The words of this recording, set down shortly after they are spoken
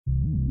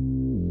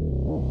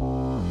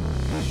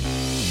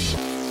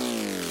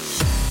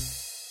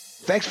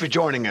Thanks for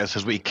joining us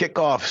as we kick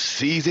off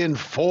season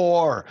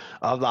 4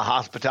 of the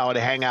Hospitality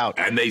Hangout.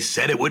 And they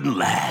said it wouldn't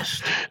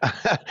last.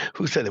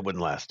 Who said it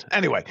wouldn't last?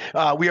 Anyway,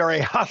 we are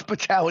a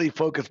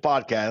hospitality-focused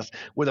podcast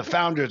where the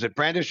founders at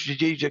Branded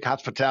Strategic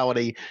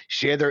Hospitality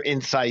share their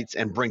insights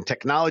and bring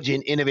technology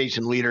and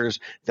innovation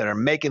leaders that are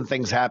making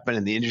things happen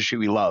in the industry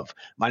we love.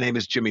 My name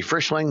is Jimmy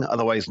Frischling,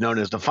 otherwise known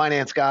as the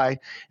Finance Guy,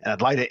 and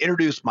I'd like to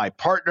introduce my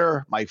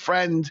partner, my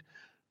friend,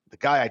 the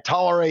guy I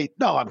tolerate.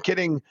 No, I'm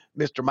kidding.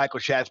 Mr. Michael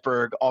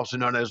Schatzberg, also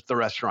known as the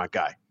Restaurant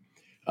Guy.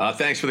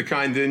 Thanks for the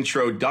kind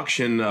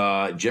introduction,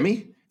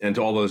 Jimmy. And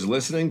to all those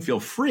listening, feel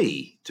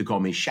free to call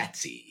me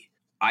Shatsy.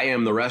 I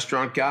am the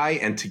Restaurant Guy,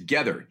 and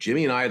together,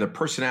 Jimmy and I are the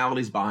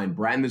personalities behind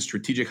Branded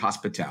Strategic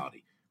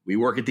Hospitality. We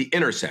work at the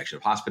intersection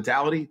of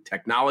hospitality,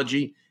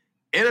 technology,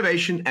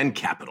 innovation, and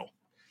capital.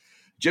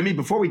 Jimmy,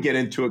 before we get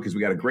into it, because we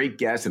got a great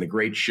guest and a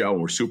great show,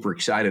 and we're super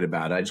excited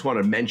about it, I just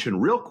want to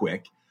mention real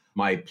quick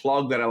my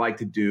plug that I like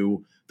to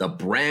do, the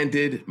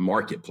Branded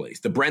Marketplace,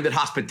 the Branded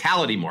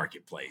Hospitality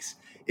Marketplace.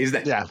 Is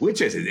that, yeah. Which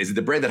is it? Is it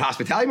the Branded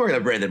Hospitality Market or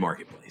the Branded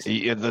Marketplace?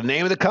 The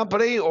name of the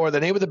company or the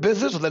name of the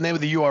business or the name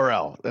of the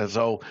URL?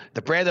 So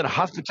the Branded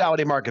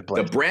Hospitality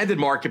Marketplace. The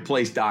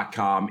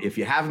brandedmarketplace.com. If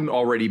you haven't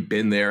already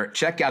been there,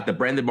 check out the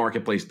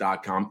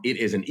brandedmarketplace.com. It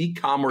is an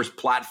e-commerce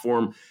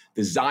platform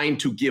designed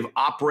to give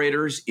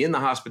operators in the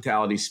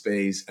hospitality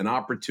space an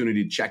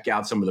opportunity to check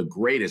out some of the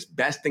greatest,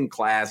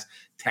 best-in-class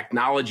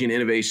technology and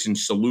innovation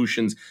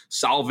solutions,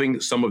 solving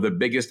some of the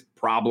biggest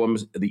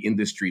problems the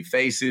industry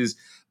faces.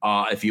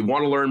 If you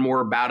want to learn more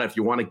about it, if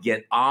you want to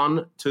get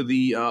on to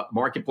the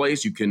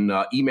marketplace, you can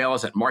email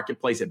us at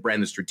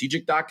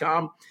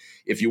marketplace@brandedstrategic.com.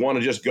 If you want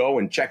to just go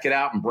and check it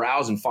out and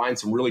browse and find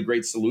some really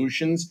great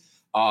solutions,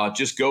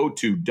 just go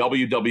to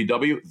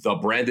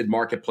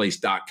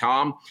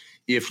www.thebrandedmarketplace.com.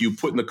 If you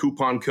put in the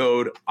coupon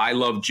code I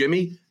love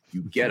Jimmy,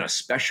 you get a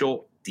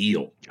special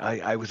deal.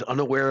 I was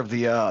unaware of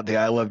the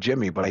I love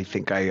Jimmy, but I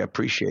think I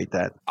appreciate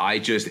that. I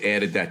just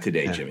added that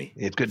today, Jimmy.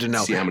 It's good to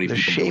know. See how many the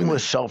people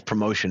shameless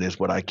self-promotion is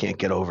what I can't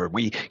get over.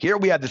 We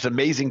have this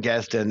amazing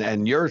guest,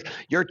 and you're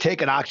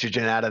taking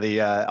oxygen out of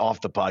the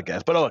off the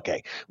podcast. But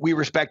okay, we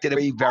respect it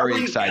and we're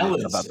very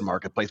excited about the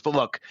marketplace. But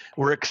look,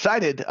 we're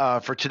excited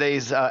for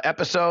today's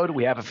episode.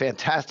 We have a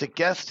fantastic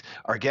guest.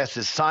 Our guest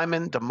is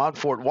Simon de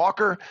Montfort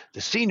Walker, the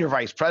Senior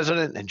Vice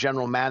President and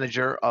General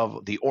Manager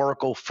of the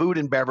Oracle Food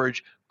and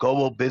Beverage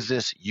Global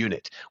Business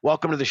Unit.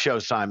 Welcome to the show,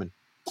 Simon.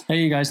 Hey,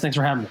 you guys. Thanks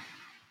for having me.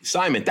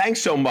 Simon,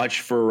 thanks so much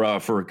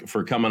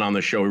for coming on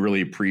the show. We really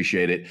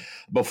appreciate it.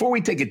 Before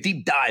we take a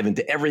deep dive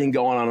into everything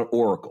going on at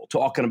Oracle,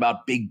 talking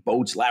about big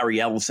boats,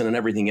 Larry Ellison, and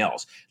everything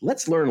else,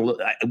 let's learn a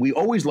little. We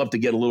always love to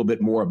get a little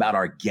bit more about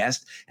our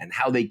guest and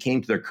how they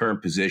came to their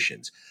current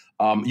positions.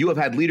 You have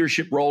had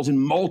leadership roles in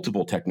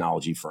multiple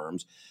technology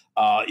firms,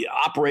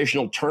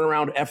 operational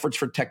turnaround efforts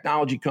for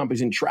technology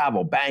companies in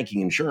travel,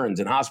 banking, insurance,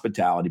 and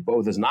hospitality,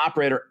 both as an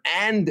operator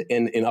and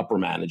in upper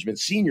management,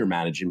 senior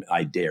management,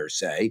 I dare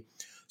say.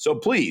 So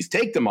please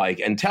take the mic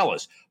and tell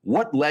us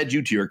what led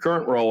you to your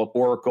current role at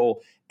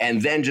Oracle,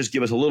 and then just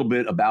give us a little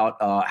bit about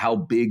how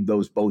big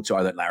those boats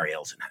are that Larry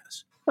Ellison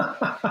has.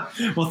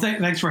 Well,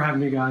 thanks for having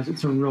me, guys.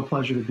 It's a real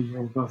pleasure to be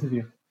here with both of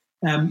you.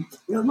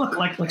 Look,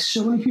 like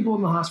so many people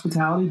in the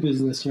hospitality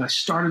business, I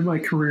started my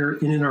career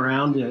in and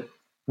around it.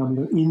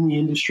 In the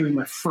industry,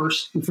 the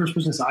first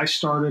business I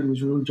started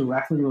was really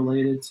directly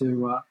related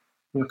to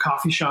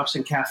coffee shops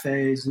and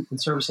cafes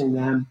and servicing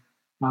them.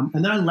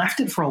 And then I left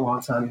it for a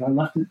long time. I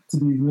left it to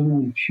be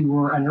really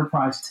pure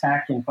enterprise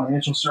tech and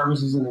financial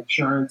services and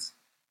insurance,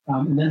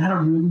 and then had a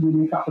really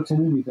unique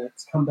opportunity to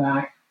come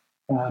back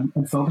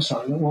and focus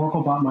on it.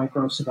 Oracle bought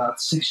Micros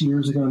about 6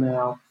 years ago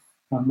now.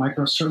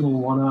 Micros certainly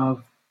one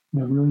of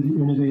really the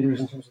innovators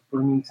in terms of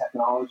bringing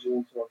technology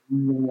into a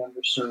really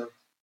underserved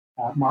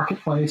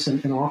marketplace,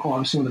 and Oracle,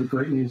 obviously one of the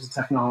great names of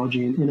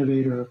technology and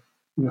innovator,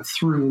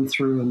 through and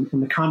through.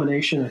 And the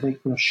combination, I think,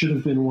 should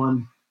have been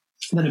one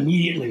that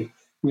immediately,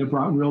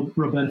 brought real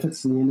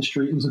benefits to the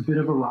industry. It was a bit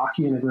of a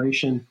rocky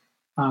integration,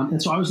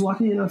 and so I was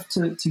lucky enough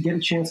to get a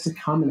chance to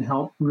come and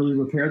help really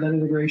repair that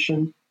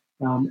integration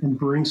and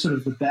bring sort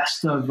of the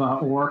best of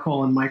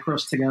Oracle and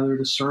Micros together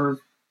to serve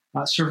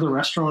the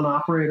restaurant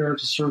operator,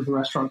 to serve the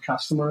restaurant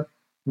customer.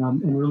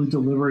 And really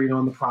deliver,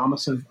 on the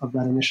promise of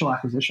that initial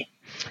acquisition.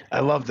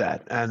 I love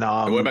that. And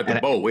what about the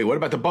boat? Wait, what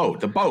about the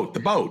boat? The boat.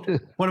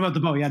 What about the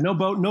boat? Yeah, no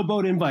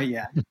boat invite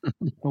yet.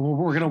 But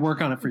we're going to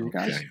work on it for you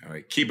guys. Okay, all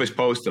right. Keep us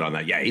posted on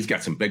that. Yeah, he's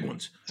got some big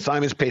ones.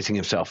 Simon's pacing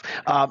himself.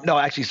 No,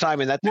 actually,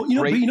 Simon, that's great.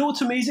 But you know what's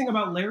amazing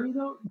about Larry,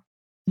 though?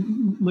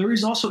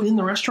 Larry's also in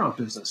the restaurant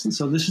business. And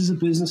so this is a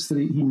business that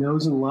he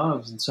knows and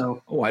loves. And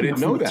so I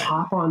didn't know from that.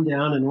 Top on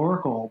down in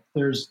Oracle,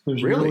 there's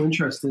really real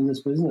interest in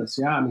this business.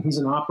 Yeah, I mean, he's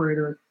an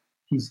operator.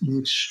 He's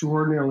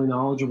extraordinarily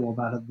knowledgeable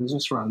about how the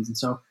business runs. And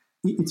so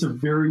it's a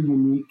very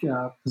unique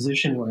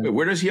position.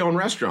 Where does he own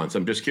restaurants?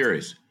 I'm just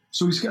curious.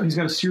 So he's got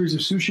a series of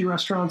sushi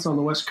restaurants on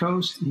the West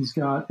Coast. He's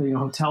got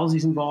hotels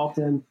he's involved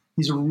in.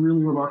 He's a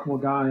really remarkable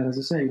guy. And as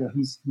I say,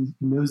 he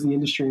knows the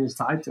industry and is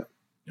tied to it.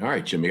 All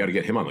right, Jim, you got to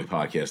get him on the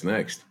podcast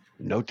next.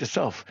 Note to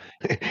self.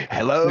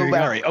 Hello,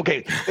 Larry.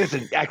 Okay,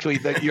 listen. Actually,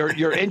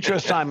 your intro,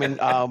 Simon,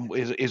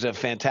 is a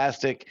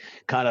fantastic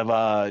kind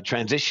of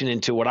transition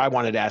into what I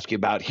wanted to ask you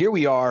about. Here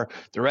we are,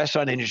 the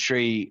restaurant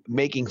industry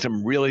making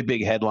some really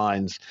big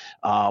headlines.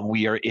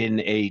 We are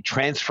in a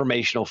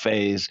transformational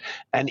phase,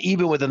 and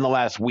even within the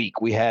last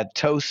week, we had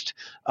Toast,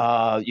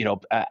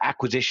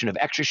 acquisition of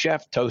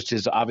xtraCHEF. Toast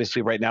is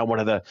obviously right now one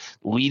of the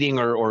leading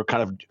or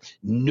kind of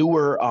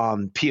newer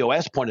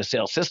POS point of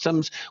sale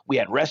systems. We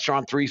had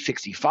Restaurant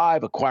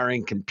 365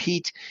 acquiring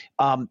Compete.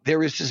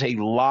 There is just a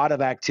lot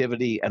of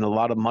activity and a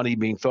lot of money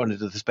being thrown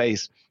into the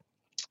space.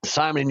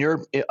 Simon, in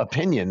your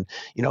opinion,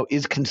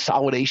 is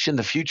consolidation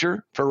the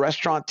future for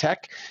restaurant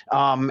tech?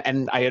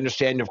 And I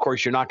understand, of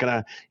course, you're not going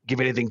to give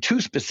anything too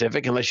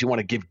specific unless you want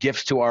to give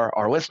gifts to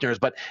our listeners.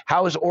 But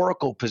how is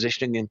Oracle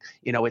positioning,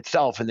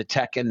 itself in the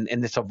tech and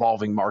in this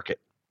evolving market?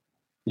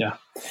 Yeah,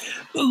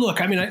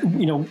 look, I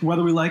mean,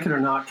 whether we like it or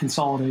not,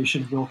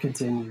 consolidation will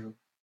continue.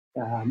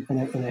 And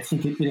I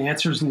think it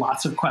answers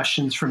lots of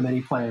questions from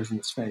many players in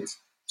the space.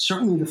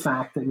 Certainly the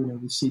fact that,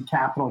 we see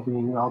capital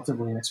being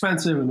relatively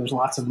inexpensive and there's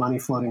lots of money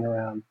floating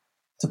around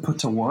to put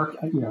to work,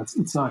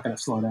 it's not going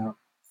to slow down.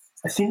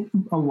 I think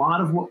a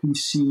lot of what we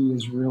see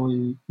is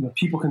really,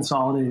 people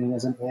consolidating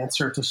as an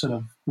answer to sort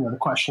of, the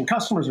question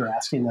customers are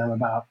asking them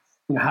about,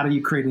 how do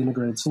you create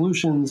integrated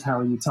solutions? How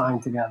are you tying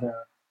together,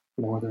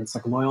 whether it's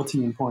like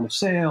loyalty and point of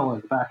sale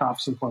or the back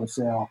office and point of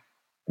sale?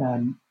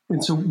 And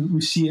so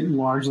we see it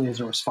largely as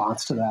a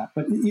response to that,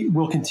 but it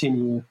will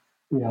continue,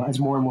 as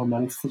more and more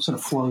money sort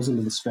of flows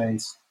into the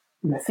space.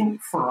 And I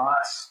think for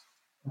us,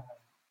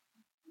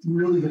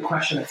 really the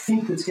question I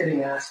think that's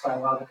getting asked by a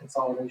lot of the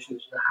consolidation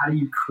is, how do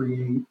you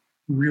create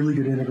really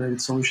good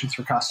integrated solutions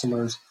for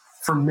customers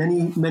for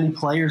many, many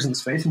players in the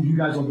space? And you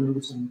guys will do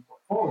this in your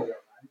portfolio,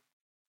 right?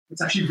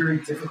 It's actually very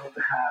difficult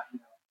to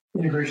have,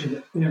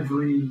 integration in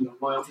every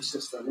loyalty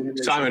system.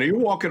 Simon, are you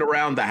walking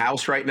around the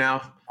house right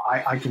now?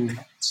 I can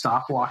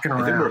stop walking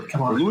around. I think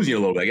we're losing you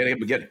a little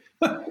bit.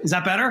 Is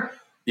that better?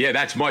 Yeah,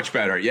 that's much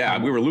better. Yeah,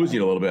 we were losing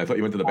you a little bit. I thought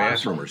you went to the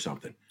bathroom or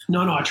something.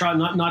 No, I try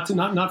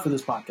not for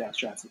this podcast,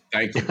 Jackson.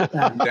 Thank you.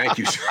 Thank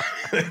you, sir.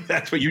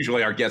 That's what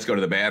usually our guests go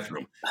to the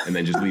bathroom and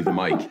then just leave the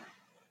mic.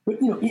 But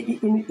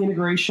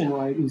integration,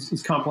 right,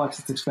 is complex.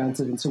 It's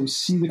expensive, and so we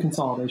see the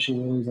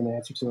consolidation really as an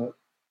answer to it.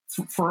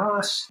 For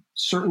us,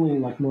 certainly,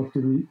 look,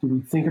 do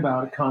we think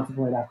about it,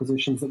 contemplate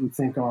acquisitions that we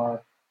think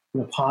are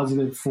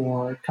positive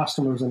for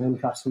customers and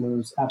end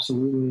customers?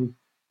 Absolutely.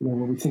 Where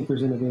we think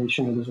there's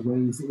innovation or there's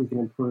ways that we can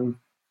improve.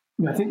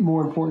 I think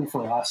more important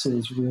for us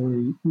is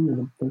really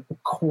the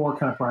core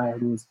kind of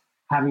priority is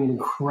having an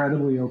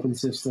incredibly open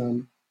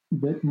system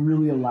that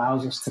really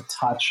allows us to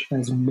touch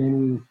as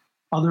many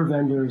other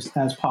vendors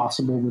as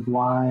possible with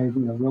live,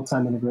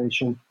 real-time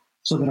integration,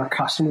 so that our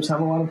customers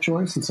have a lot of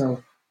choice. And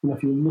so,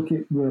 if you look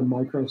at where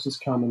Micros has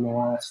come in the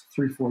last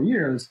 3-4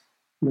 years,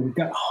 we've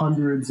got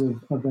hundreds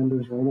of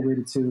vendors we're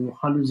integrated to,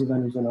 hundreds of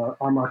vendors in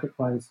our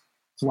marketplace.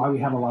 It's why we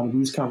have a lot of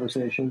these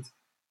conversations.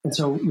 And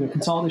so,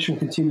 consolidation will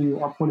continue.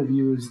 Our point of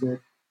view is that,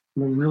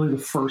 really the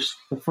first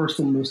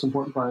and most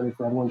important priority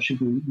for everyone should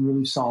be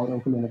really solid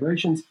open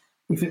integrations.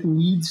 If it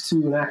leads to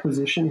an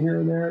acquisition here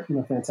and there,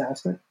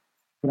 fantastic.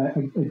 But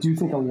I do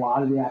think a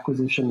lot of the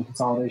acquisition and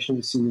consolidation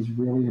we see is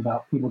really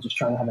about people just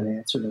trying to have an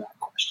answer to that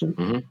question.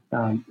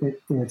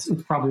 Mm-hmm. It's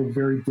probably a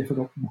very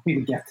difficult way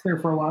to get there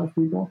for a lot of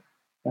people.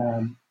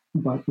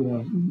 But,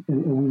 and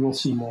we will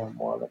see more and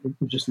more of it.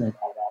 We just no doubt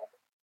about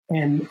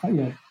it.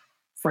 And,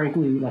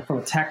 frankly, from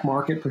a tech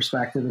market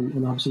perspective,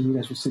 and obviously you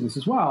guys will see this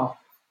as well,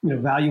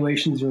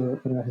 valuations are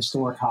at a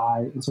historic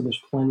high. And so there's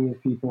plenty of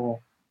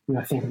people,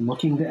 I think,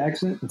 looking to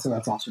exit. And so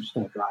that's also just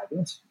going to drive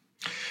this.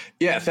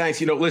 Yeah, thanks.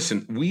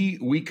 Listen,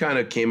 we kind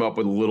of came up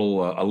with a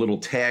little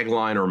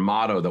tagline or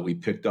motto that we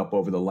picked up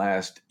over the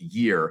last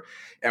year,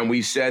 and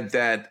we said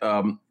that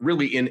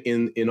really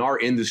in our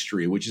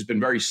industry, which has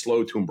been very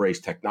slow to embrace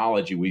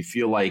technology, we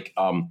feel like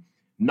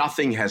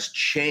nothing has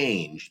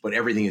changed, but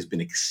everything has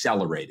been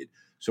accelerated.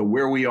 So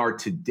where we are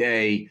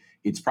today,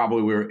 it's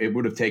probably where it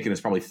would have taken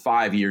us probably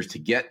 5 years to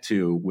get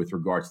to with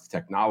regards to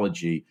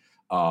technology.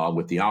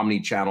 With the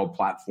omni-channel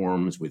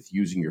platforms, with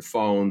using your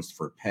phones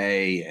for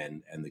pay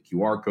and the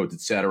QR codes,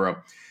 et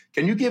cetera.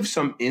 Can you give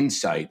some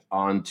insight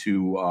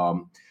onto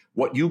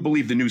what you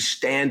believe the new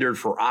standard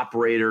for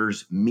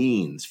operators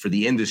means for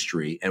the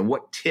industry, and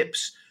what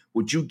tips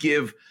would you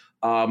give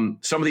some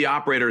of the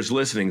operators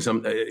listening,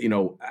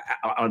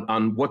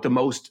 on what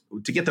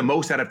to get the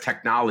most out of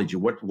technology?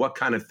 What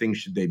kind of things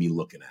should they be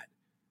looking at?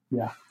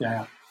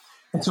 Yeah.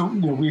 And so,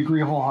 we agree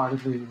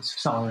wholeheartedly with this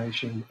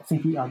acceleration. I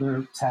think the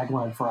other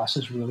tagline for us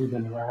has really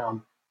been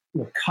around,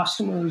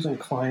 customers and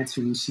clients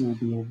who we see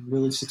being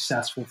really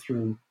successful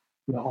through,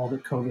 all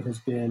that COVID has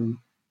been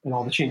and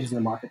all the changes in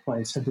the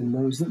marketplace have been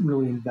those that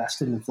really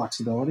invested in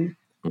flexibility.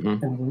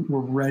 Mm-hmm. And we're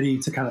ready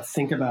to kind of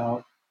think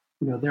about,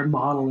 their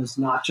model is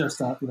not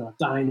just a,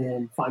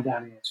 dine-in, fine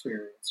dining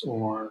experience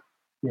or,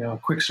 a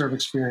quick serve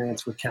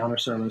experience with counter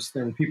service.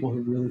 There were people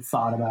who really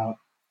thought about,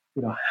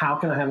 how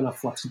can I have enough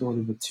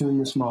flexibility to tune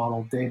this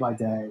model day by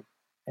day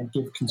and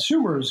give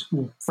consumers,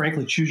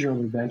 frankly, choose your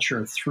own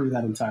adventure through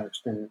that entire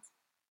experience.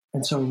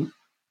 And so,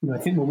 I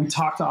think when we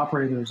talk to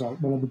operators,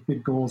 one of the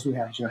big goals we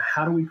have is,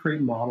 how do we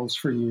create models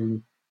for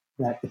you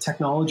that the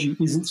technology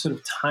isn't sort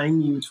of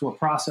tying you to a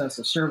process,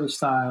 a service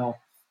style,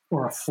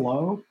 or a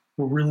flow.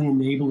 We're really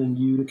enabling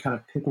you to kind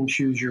of pick and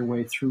choose your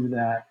way through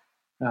that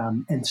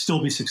and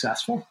still be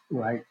successful,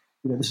 right?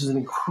 This is an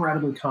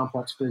incredibly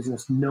complex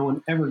business. No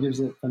one ever gives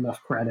it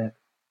enough credit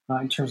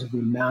in terms of the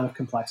amount of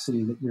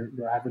complexity that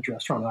your average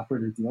restaurant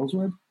operator deals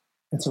with.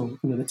 And so,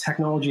 the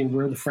technology and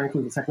where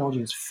frankly the technology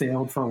has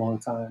failed for a long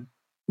time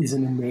is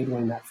in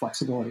enabling that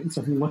flexibility. And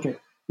so if you look at,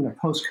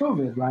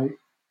 post-COVID, right,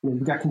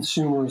 you've got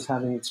consumers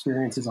having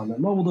experiences on their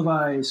mobile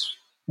device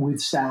with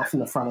staff in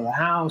the front of the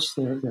house.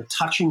 They're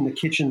touching the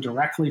kitchen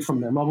directly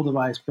from their mobile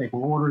device, making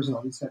orders and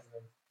all these kinds of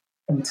things.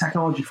 And the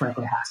technology,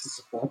 frankly, has to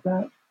support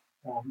that.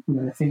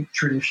 I think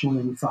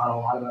traditionally we thought a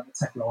lot about the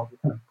technology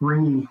kind of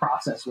bringing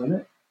process with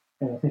it.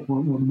 And I think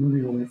we're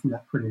moving away from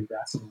that pretty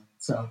aggressively.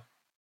 So,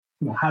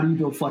 how do you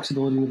build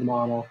flexibility into the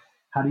model?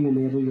 How do you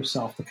enable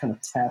yourself to kind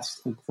of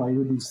test and play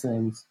with these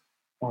things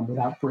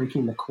without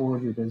breaking the core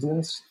of your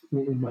business,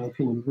 in my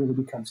opinion, really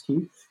becomes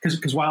key.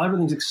 Because while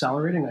everything's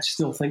accelerating, I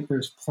still think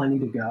there's plenty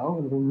to go,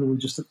 and we're really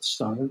just at the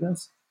start of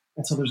this.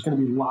 And so there's going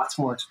to be lots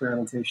more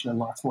experimentation and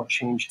lots more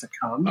change to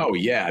come. Oh,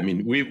 yeah. I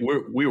mean, we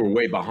were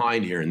way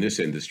behind here in this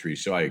industry,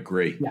 so I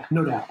agree. Yeah,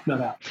 no doubt.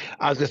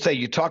 I was going to say,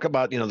 you talk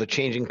about, the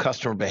changing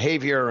customer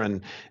behavior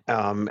and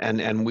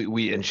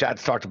we and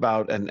Shatz talked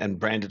about and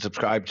Brandon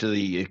subscribed to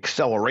the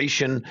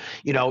acceleration.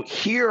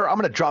 Here I'm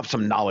going to drop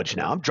some knowledge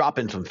now. I'm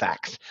dropping some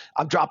facts.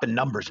 I'm dropping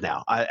numbers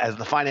now. As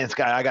the finance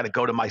guy, I got to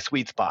go to my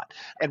sweet spot.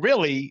 And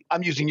really,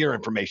 I'm using your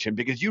information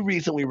because you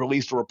recently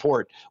released a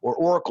report, or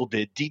Oracle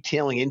did,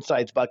 detailing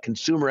insights about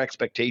consumer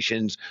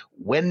expectations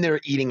when they're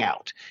eating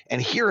out.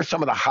 And here are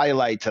some of the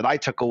highlights that I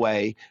took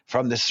away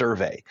from this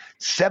survey.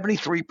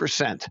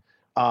 73%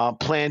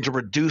 plan to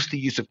reduce the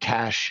use of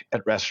cash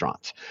at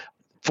restaurants.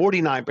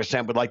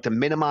 49% would like to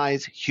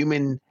minimize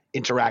human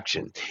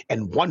interaction,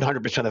 and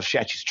 100% of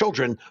Shatzy's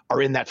children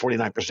are in that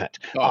 49%.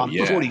 Oh,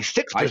 yeah.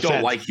 46%. I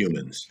don't like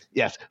humans.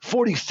 Yes.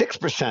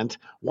 46%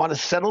 want to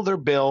settle their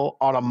bill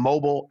on a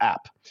mobile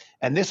app.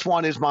 And this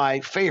one is my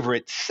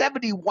favorite.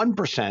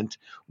 71%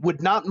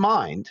 would not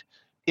mind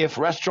if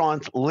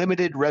restaurants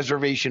limited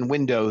reservation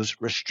windows,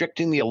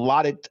 restricting the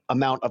allotted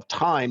amount of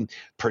time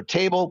per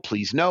table.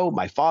 Please know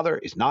my father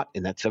is not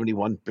in that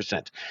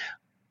 71%.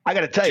 I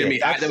got to tell Jimmy,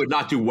 you, that would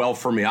not do well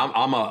for me.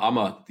 I'm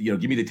a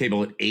give me the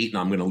table at 8 and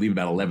I'm going to leave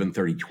about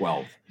 11:30,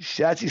 12.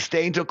 Shatsy,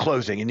 stay until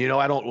closing, and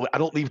I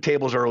don't leave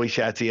tables early,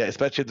 Shatsy,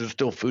 especially if there's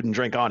still food and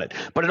drink on it.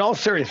 But in all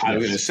seriousness, I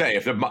was going to say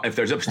if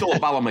there's still a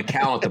bottle of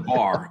Macallan at the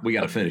bar, we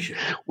got to finish it.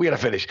 We got to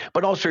finish.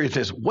 But in all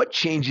seriousness, what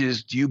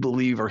changes do you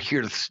believe are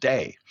here to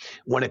stay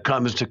when it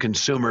comes to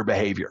consumer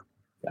behavior?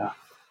 Yeah,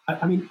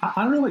 I mean,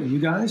 I don't know about you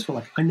guys,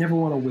 but I never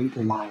want to wait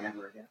in line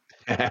ever again.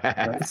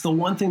 Right? It's the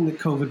one thing that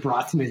COVID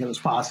brought to me that was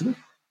positive.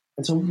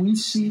 And so we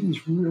see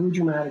these really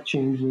dramatic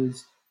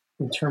changes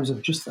in terms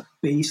of just the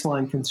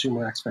baseline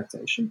consumer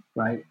expectation,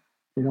 right?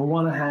 They don't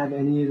want to have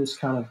any of this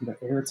kind of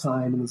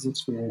airtime in these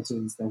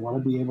experiences. They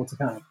want to be able to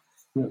kind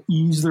of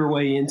ease their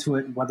way into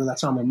it, whether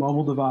that's on their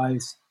mobile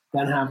device,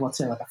 then have, let's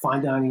say, like a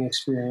fine dining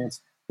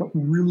experience, but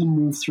really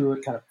move through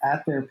it kind of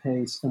at their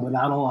pace and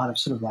without a lot of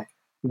sort of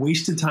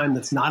wasted time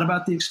that's not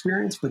about the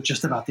experience, but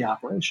just about the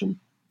operation.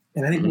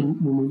 And I think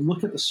when we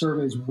look at the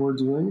surveys we're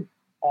doing,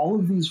 all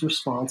of these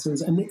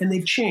responses, and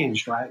they've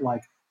changed, right?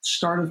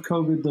 Start of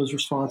COVID, those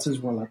responses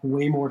were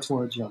way more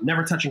towards,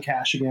 never touching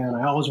cash again.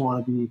 I always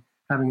want to be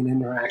having an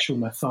interaction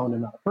with my phone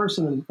and not a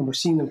person. And we're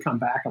seeing them come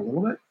back a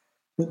little bit,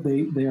 but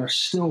they are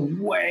still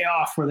way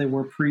off where they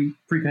were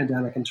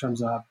pre-pandemic in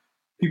terms of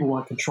people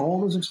want control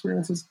of those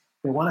experiences.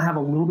 They want to have a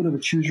little bit of a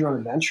choose your own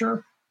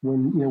adventure.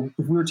 When,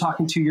 if we were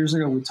talking 2 years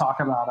ago, we'd talk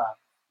about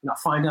a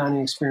fine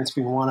dining experience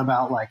being one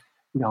about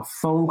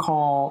phone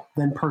call,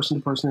 then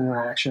person-to-person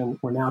interaction.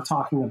 We're now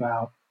talking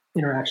about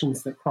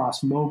interactions that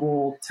cross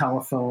mobile,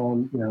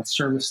 telephone,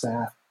 service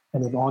staff,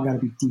 and they've all got to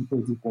be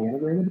deeply, deeply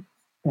integrated.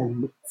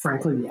 And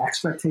frankly, the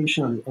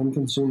expectation on the end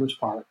consumer's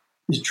part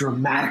is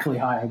dramatically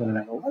higher than it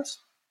ever was,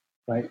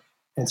 right?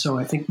 And so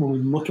I think when we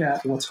look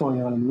at what's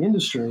going on in the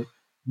industry,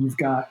 you've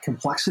got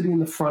complexity in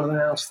the front of the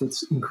house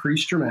that's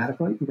increased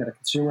dramatically. You've got a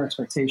consumer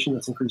expectation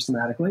that's increased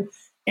dramatically.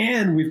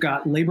 And we've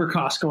got labor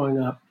costs going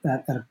up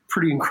at a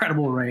pretty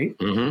incredible rate,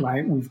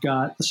 right? We've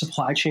got the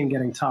supply chain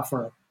getting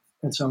tougher.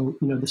 And so,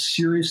 the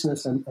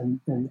seriousness and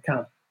kind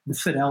of the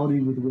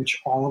fidelity with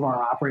which all of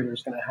our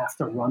operators are going to have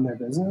to run their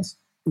business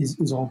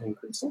is only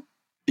increasing.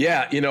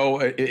 Yeah,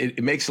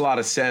 it makes a lot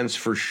of sense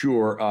for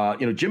sure.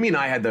 Jimmy and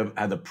I had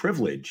the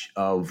privilege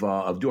of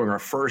doing our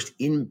first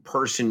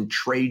in-person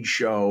trade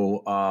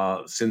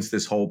show since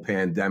this whole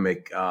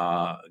pandemic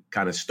kind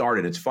of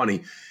started. It's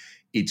funny.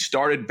 It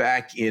started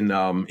back in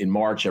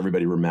March.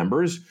 Everybody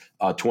remembers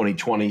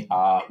 2020.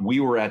 We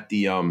were at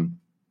the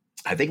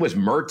I think it was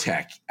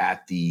Mertech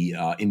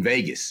in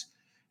Vegas,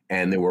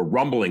 and there were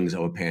rumblings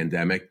of a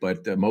pandemic,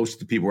 but most of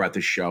the people were at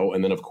the show.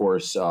 And then, of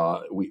course,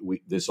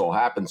 this all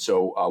happened.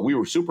 So we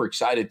were super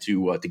excited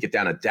to get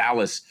down to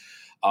Dallas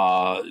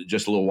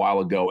just a little while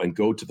ago and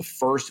go to the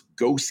first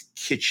Ghost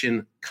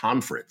Kitchen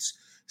conference.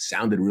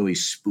 Sounded really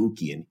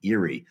spooky and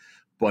eerie,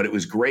 but it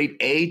was great,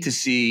 to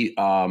see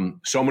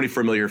so many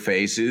familiar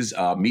faces,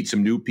 meet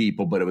some new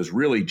people, but it was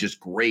really just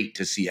great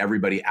to see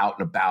everybody out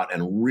and about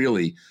and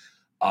really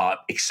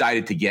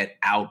excited to get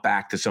out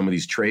back to some of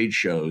these trade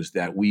shows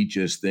that we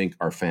just think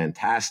are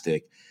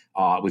fantastic.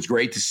 It was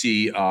great to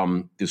see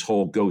this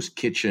whole Ghost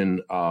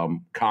Kitchen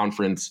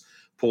conference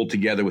pulled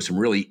together with some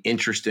really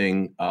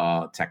interesting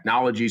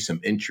technology,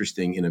 some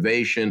interesting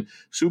innovation,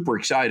 super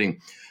exciting.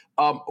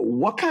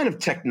 What kind of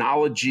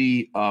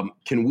technology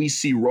can we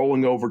see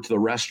rolling over to the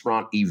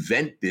restaurant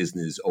event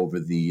business over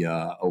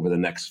the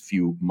next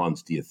few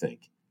months, do you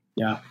think?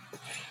 Yeah.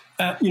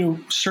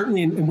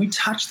 Certainly, and we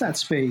touch that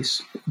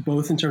space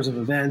both in terms of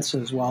events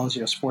as well as,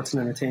 sports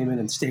and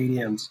entertainment and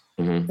stadiums.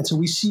 Mm-hmm. And so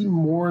we see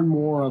more and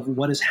more of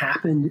what has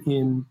happened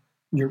in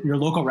your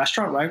local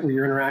restaurant, right, where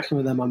you're interacting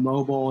with them on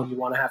mobile and you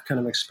want to have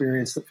kind of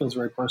experience that feels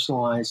very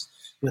personalized.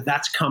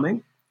 That's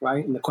coming,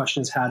 right? And the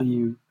question is, how do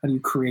you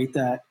create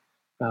that,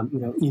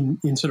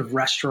 in sort of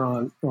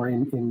restaurant or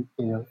in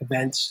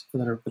events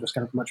that are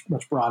kind of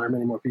much broader,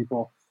 many more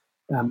people.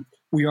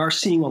 We are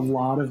seeing a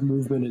lot of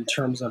movement in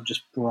terms of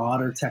just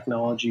broader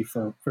technology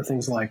for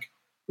things like,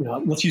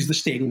 let's use the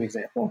stadium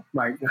example,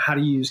 right? How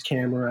do you use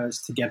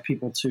cameras to get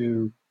people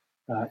to,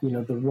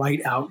 the right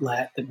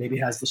outlet that maybe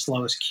has the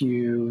slowest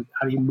queue?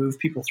 How do you move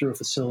people through a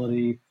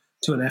facility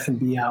to an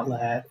F&B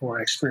outlet or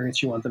an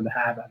experience you want them to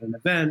have at an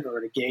event or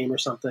at a game or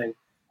something?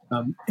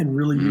 And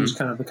really use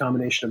kind of the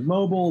combination of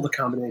mobile, the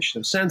combination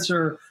of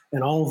sensor,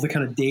 and all of the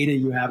kind of data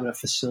you have in a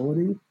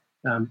facility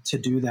to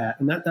do that.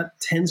 And that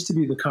tends to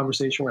be the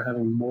conversation we're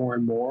having more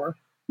and more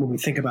when we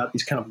think about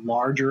these kind of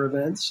larger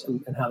events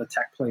and how the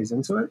tech plays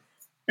into it.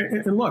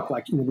 And look,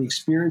 the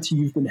experience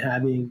you've been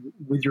having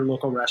with your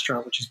local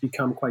restaurant, which has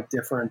become quite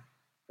different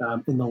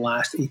in the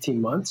last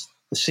 18 months,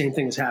 the same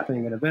thing is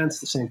happening at events,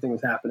 the same thing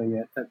is happening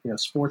at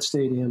sports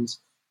stadiums.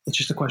 It's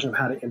just a question of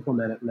how to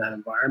implement it in that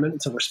environment.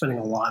 And so we're spending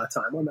a lot of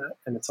time on that.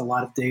 And it's a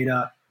lot of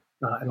data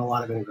and a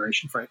lot of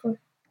integration, frankly.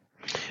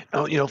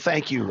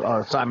 Thank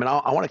you, Simon.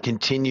 I want to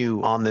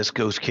continue on this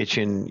Ghost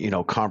Kitchen,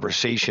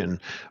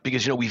 conversation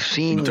because, we've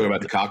seen. You talking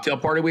about the cocktail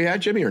party we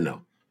had, Jimmy, or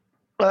no?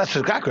 Well, that's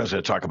exactly what I was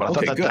going to talk about.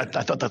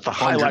 I thought that's the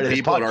highlight of this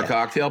people podcast. At our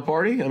cocktail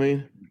party. I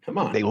mean, come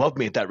on. They love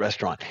me at that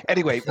restaurant.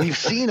 Anyway, we've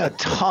seen a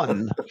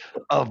ton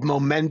of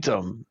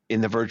momentum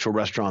in the virtual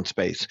restaurant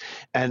space.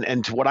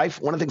 And one of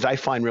the things I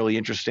find really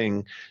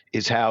interesting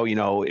is how,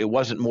 it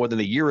wasn't more than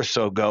a year or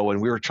so ago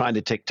when we were trying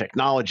to take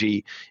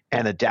technology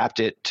and adapt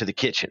it to the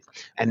kitchen.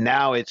 And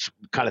now it's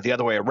kind of the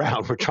other way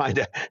around. We're trying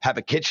to have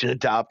a kitchen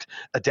adapt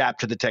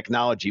to the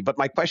technology. But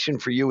my question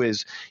for you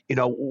is,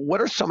 what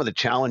are some of the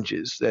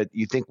challenges that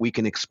you think we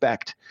can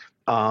expect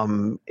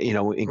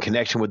in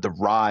connection with the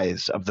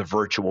rise of the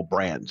virtual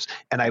brands?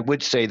 And I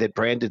would say that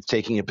Branded's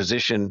taking a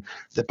position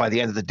that by the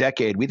end of the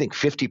decade, we think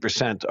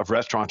 50% of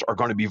restaurants are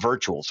going to be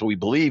virtual. So we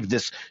believe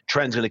this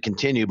trend's going to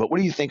continue. But what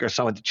do you think are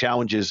some of the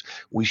challenges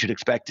we should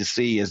expect to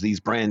see as these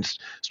brands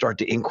start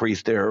to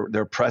increase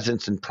their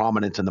presence and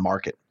prominence in the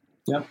market?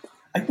 Yep.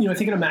 I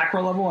think at a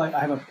macro level, I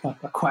have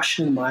a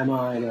question in my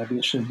mind, and I'd be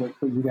interested in what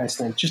you guys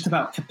think, just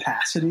about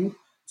capacity.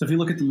 So if you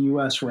look at the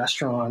U.S.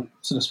 restaurant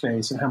sort of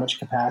space and how much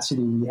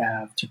capacity we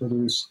have to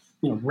produce,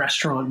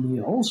 restaurant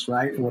meals,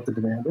 right, and what the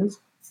demand is,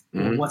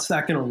 what's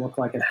that going to look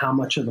like, and how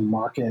much of the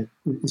market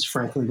is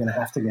frankly going to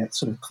have to get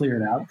sort of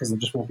cleared out because there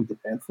just won't be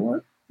demand for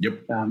it?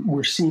 Yep.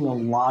 We're seeing a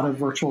lot of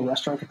virtual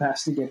restaurant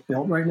capacity get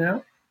built right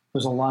now.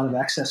 There's a lot of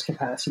excess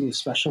capacity,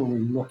 especially when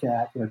we look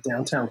at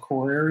downtown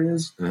core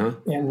areas,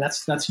 and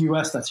that's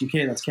U.S., that's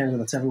U.K., that's Canada,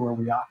 that's everywhere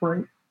we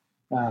operate.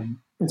 And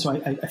so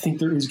I think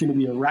there is going to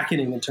be a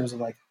reckoning in terms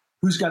of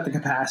who's got the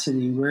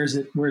capacity, where is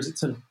it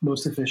sort of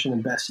most efficient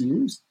and best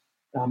used,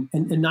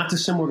 and not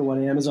dissimilar to what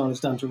Amazon has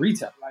done to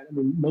retail, right? I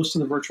mean, most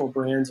of the virtual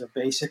brands are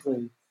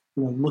basically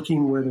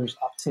looking where there's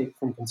uptake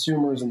from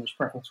consumers and there's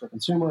preference for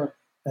consumer,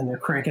 and they're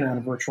cranking out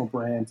a virtual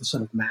brand to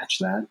sort of match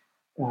that.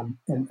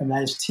 And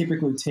that is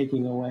typically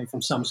taking away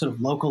from some sort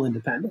of local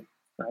independent,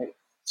 right?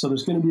 So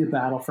there's going to be a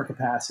battle for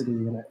capacity,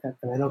 and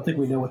I don't think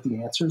we know what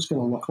the answer is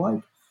going to look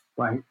like,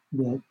 right?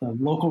 The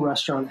local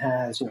restaurant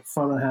has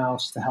front of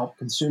house to help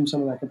consume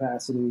some of that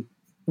capacity.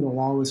 It'll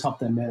always help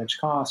them manage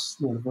costs.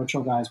 The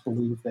virtual guys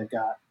believe they've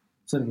got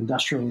sort of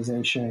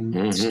industrialization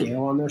and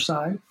scale on their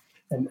side,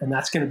 and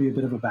that's going to be a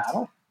bit of a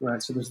battle,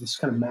 right? So there's this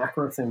kind of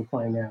macro thing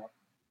playing out.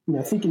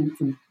 I think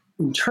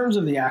in terms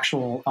of the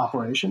actual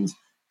operations,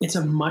 it's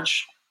a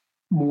much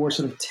more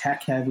sort of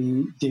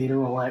tech-heavy,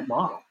 data-reliant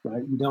model,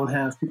 right? You don't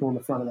have people in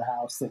the front of the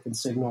house that can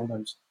signal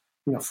there's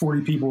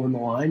 40 people in the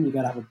line. You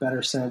got to have a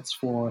better sense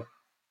for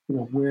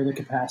where the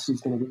capacity is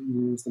going to get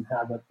used and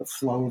how the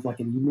flow of an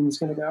evening is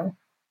going to go.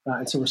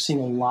 And so we're seeing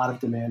a lot of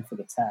demand for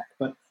the tech.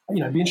 But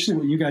I'd be interested in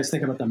what you guys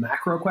think about the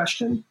macro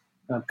question.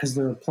 because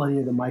there are plenty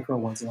of the micro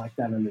ones like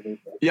that underneath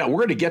it. Yeah, we're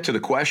going to get to the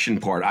question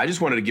part. I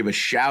just wanted to give a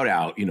shout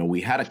out.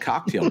 We had a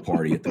cocktail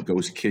party at the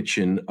Ghost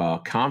Kitchen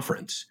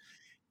conference.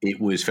 It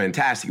was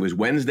fantastic. It was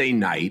Wednesday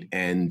night,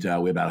 and we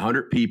had about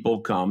 100 people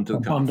come to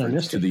the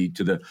conference.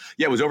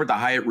 It was over at the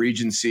Hyatt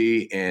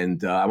Regency,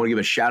 and I want to give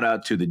a shout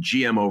out to the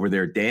GM over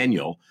there,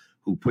 Daniel,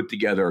 who put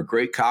together a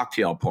great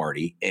cocktail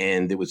party.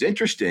 And it was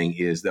interesting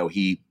is, though,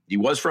 he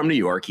was from New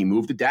York. He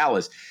moved to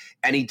Dallas,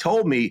 and he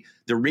told me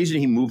the reason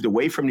he moved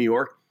away from New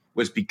York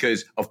was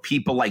because of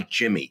people like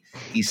Jimmy.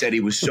 He said he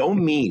was so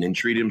mean and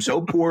treated him so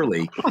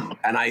poorly.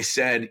 And I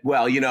said,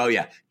 well,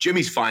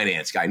 Jimmy's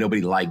finance guy.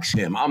 Nobody likes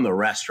him. I'm the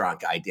restaurant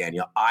guy,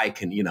 Daniel. I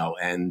can,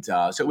 and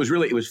so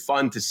it was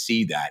fun to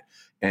see that.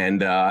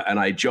 And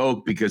I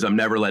joke because I'm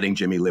never letting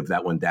Jimmy live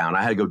that one down.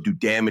 I had to go do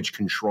damage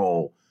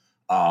control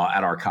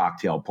at our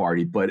cocktail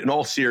party. But in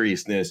all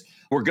seriousness,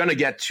 we're going to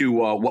get to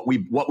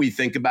what we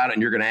think about it,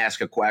 and you're going to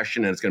ask a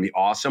question, and it's going to be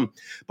awesome.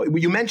 But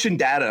you mentioned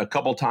data a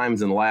couple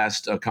times in the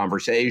last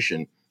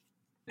conversation,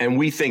 and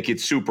we think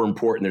it's super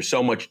important. There's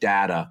so much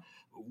data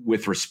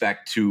with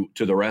respect to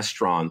the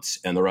restaurants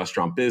and the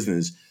restaurant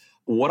business.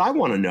 What I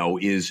want to know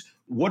is,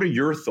 what are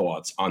your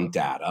thoughts on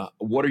data?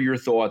 What are your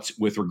thoughts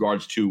with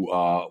regards to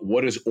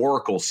what is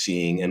Oracle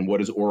seeing and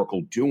what is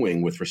Oracle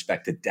doing with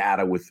respect to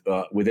data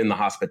within the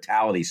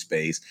hospitality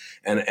space?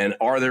 And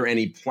are there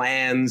any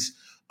plans?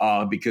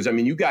 Because,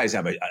 you guys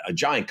have a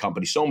giant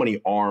company, so many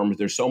arms.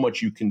 There's so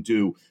much you can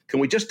do. Can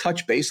we just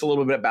touch base a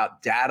little bit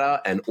about data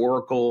and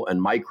Oracle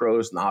and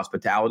Micros in the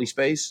hospitality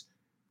space?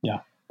 Yeah.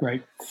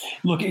 Great.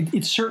 Look,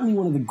 it's certainly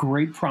one of the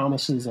great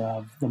promises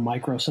of the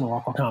Micros and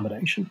Oracle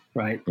combination,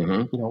 right?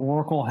 Mm-hmm.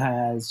 Oracle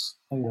has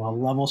a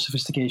level of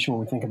sophistication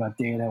when we think about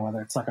data, whether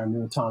it's like our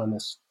new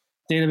autonomous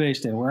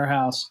database, data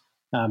warehouse.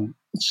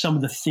 Some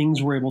of the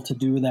things we're able to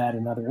do that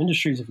in other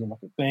industries, if you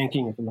look at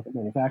banking, if you look at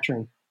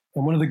manufacturing.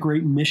 And one of the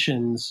great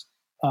missions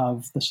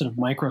of the sort of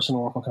Micros and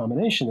Oracle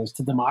combination is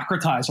to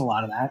democratize a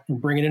lot of that and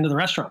bring it into the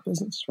restaurant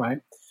business, right?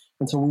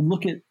 And so we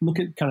look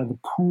at kind of the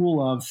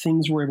pool of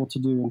things we're able to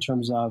do in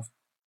terms of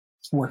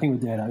working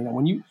with data.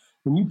 When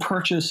you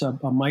purchase a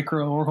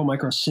Oracle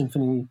Micro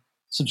Symphony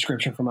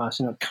subscription from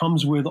us, it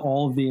comes with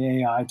all of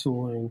the AI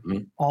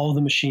tooling, all of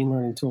the machine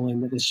learning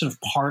tooling that is sort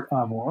of part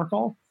of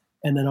Oracle.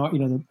 And then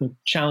the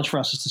challenge for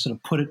us is to sort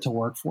of put it to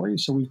work for you.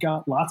 So we've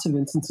got lots of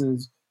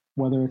instances,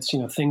 whether it's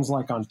things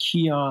like on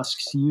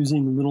kiosks,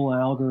 using little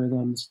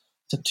algorithms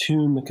to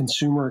tune the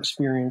consumer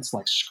experience,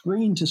 like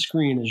screen to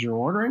screen as you're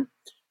ordering,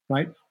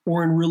 right?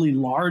 Or in really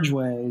large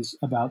ways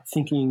about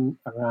thinking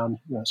around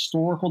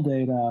historical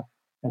data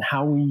and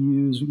how we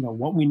use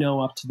what we know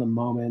up to the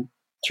moment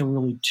to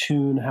really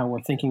tune how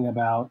we're thinking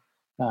about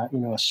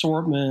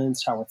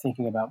assortments, how we're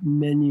thinking about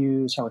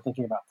menus, how we're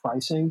thinking about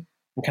pricing,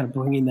 and kind of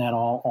bringing that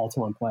all to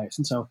one place.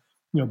 And so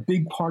a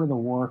big part of the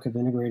work of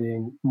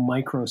integrating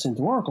Micros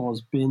into Oracle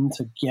has been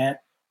to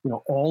get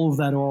all of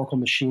that Oracle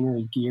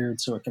machinery geared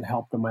so it can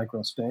help the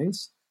micro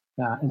space.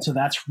 And so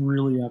that's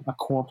really a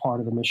core part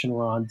of the mission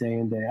we're on day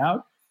in, day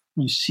out.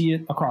 You see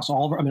it across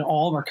all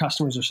of our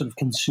customers are sort of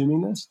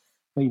consuming this.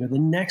 But the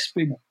next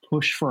big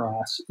push for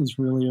us is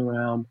really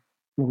around,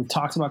 we've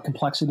talked about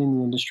complexity in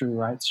the industry,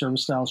 right?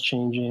 Service styles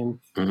changing,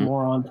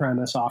 more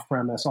on-premise,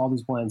 off-premise, all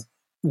these blends.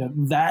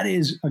 That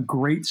is a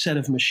great set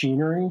of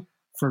machinery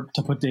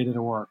to put data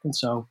to work. And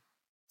so,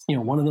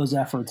 one of those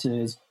efforts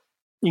is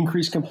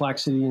increased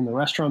complexity in the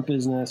restaurant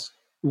business.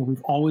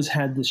 We've always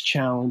had this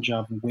challenge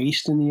of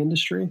waste in the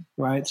industry,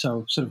 right?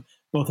 So sort of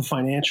both a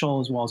financial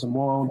as well as a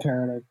moral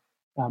imperative.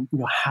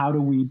 How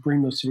do we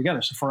bring those two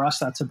together? So for us,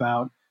 that's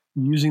about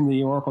using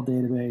the Oracle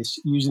database,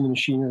 using the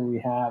machinery we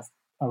have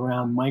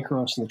around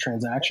Micros and the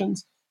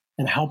transactions,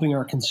 and helping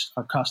our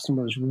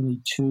customers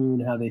really tune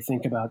how they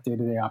think about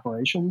day-to-day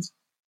operations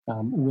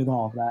with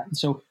all of that. And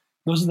so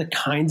those are the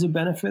kinds of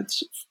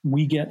benefits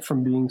we get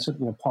from being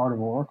part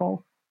of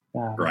Oracle.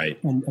 Right.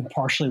 And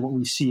partially what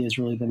we see is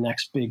really the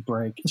next big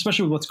break,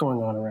 especially with what's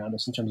going on around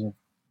us in terms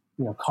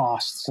of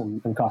costs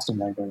and cost of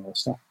labor and all this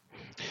stuff.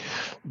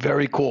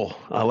 Very cool.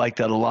 I like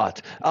that a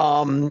lot.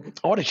 I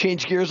want to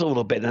change gears a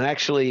little bit, and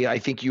actually, I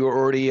think you were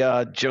already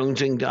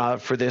jonesing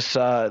for this.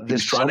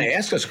 He's trying to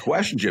ask us a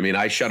question, Jimmy, and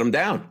I shut him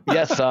down.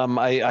 Yes,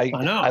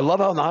 I love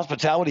how in the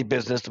hospitality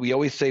business we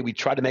always say we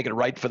try to make it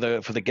right for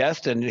the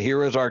guest, and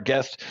here is our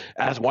guest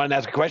wanting to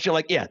ask a question.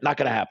 Like, yeah, not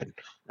going to happen.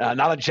 Not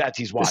on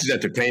Chatsy's watch. This is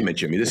entertainment,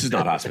 Jimmy. This is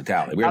not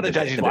hospitality. We're in the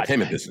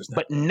entertainment business now.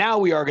 But now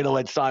we are going to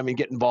let Simon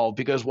get involved,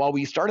 because while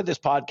we started this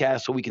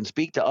podcast so we can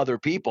speak to other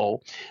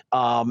people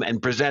and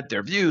present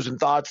their views and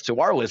thoughts to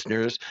our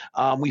listeners,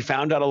 we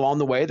found out along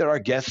the way that our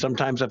guests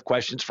sometimes have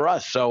questions for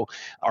us. So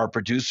our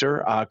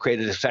producer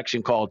created a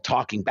section called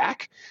Talking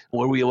Back,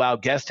 where we allow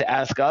guests to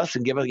ask us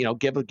and give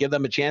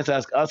them a chance to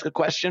ask us a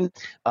question.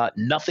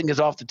 Nothing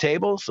is off the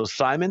table. So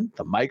Simon,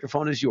 the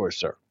microphone is yours,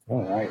 sir.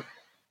 All right.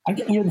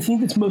 The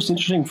thing that's most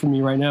interesting for me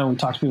right now when we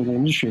talk to people in the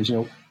industry is,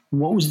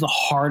 what was the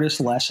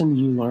hardest lesson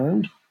you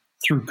learned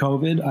through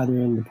COVID, either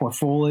in the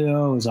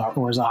portfolio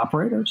or as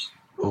operators?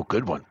 Oh,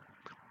 good one.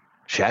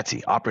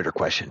 Chatsy, operator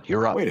question.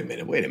 You're up. Wait a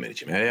minute,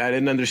 Jimmy. I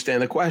didn't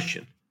understand the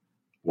question.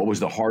 What was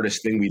the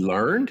hardest thing we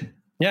learned?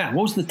 Yeah.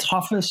 What was the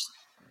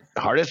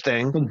hardest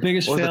thing? The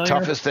biggest what was failure? the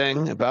toughest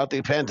thing about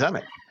the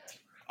pandemic?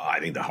 I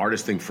think the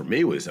hardest thing for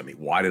me was,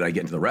 why did I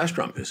get into the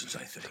restaurant business?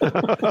 I think.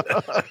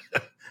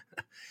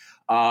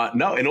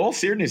 No, in all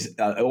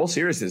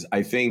seriousness,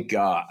 I think,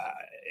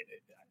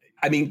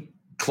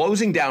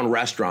 closing down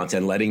restaurants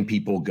and letting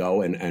people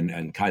go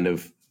and kind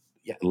of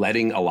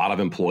letting a lot of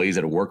employees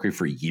that have worked here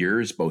for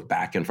years, both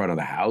back in front of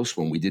the house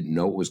when we didn't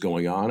know what was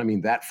going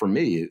on. That for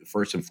me,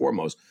 first and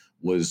foremost,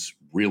 was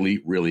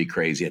really, really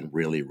crazy and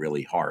really,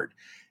 really hard.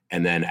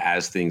 And then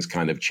as things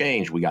kind of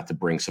changed, we got to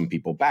bring some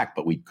people back,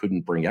 but we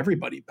couldn't bring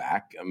everybody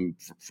back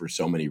for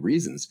so many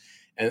reasons.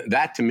 And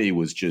that to me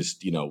was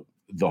just,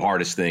 the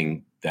hardest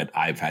thing that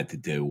I've had to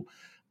do,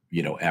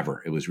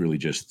 ever. It was really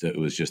just,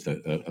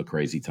 a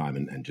crazy time.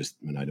 And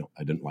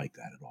I didn't like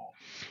that at all.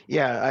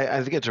 Yeah,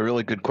 I think it's a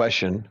really good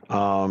question.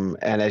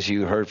 And as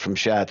you heard from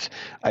Schatz,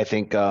 I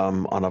think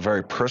on a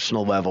very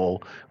personal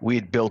level, we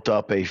had built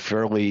up a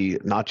fairly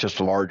not just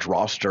large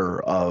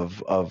roster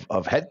of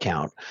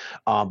headcount,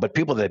 but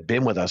people that had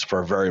been with us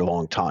for a very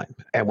long time.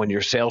 And when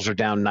your sales are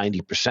down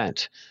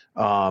 90%,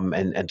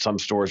 and some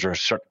stores are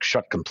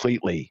shut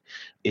completely,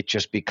 it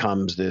just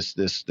becomes this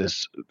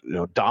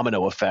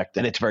domino effect,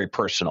 and it's very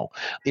personal.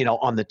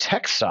 On the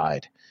tech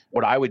side,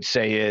 what I would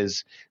say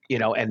is,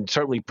 and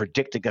certainly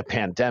predicting a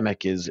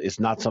pandemic is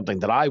not something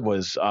that I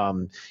was,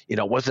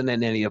 wasn't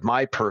in any of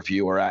my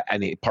purview or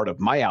any part of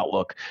my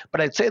outlook.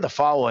 But I'd say the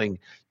following: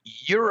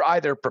 you're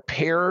either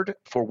prepared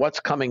for what's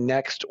coming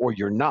next or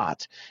you're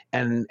not.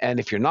 And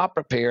if you're not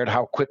prepared,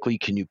 how quickly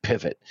can you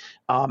pivot?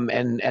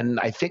 And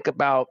I think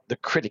about the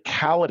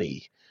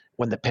criticality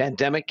when the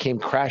pandemic came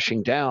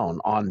crashing down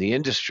on the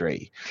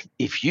industry.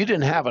 If you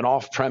didn't have an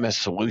off-premise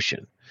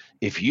solution,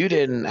 if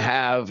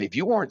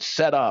you weren't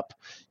set up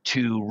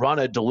to run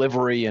a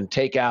delivery and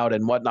takeout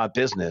and whatnot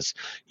business,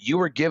 you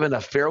were given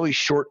a fairly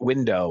short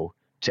window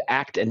to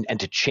act and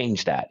to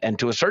change that. And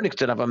to a certain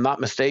extent, if I'm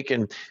not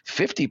mistaken,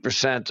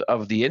 50%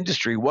 of the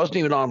industry wasn't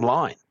even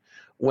online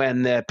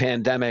when the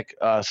pandemic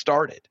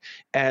started,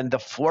 and the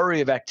flurry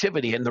of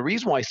activity. And the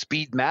reason why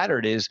speed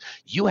mattered is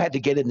you had to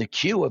get in the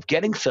queue of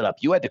getting set up.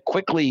 You had to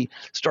quickly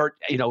start,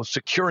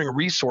 securing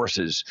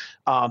resources,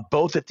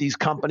 both at these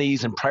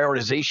companies and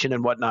prioritization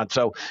and whatnot.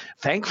 So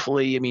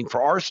thankfully,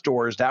 for our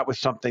stores, that was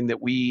something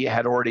that we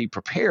had already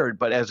prepared.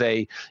 But as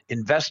a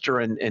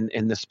investor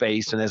in the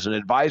space and as an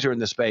advisor in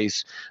the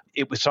space,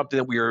 it was something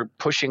that we were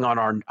pushing on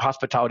our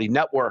hospitality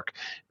network,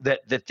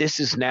 that this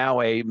is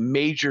now a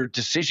major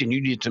decision you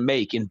need to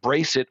make.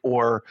 Embrace it,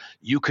 or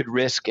you could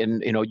risk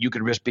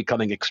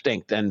becoming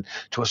extinct. And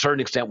to a certain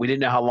extent, we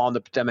didn't know how long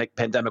the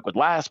pandemic would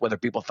last, whether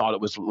people thought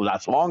it would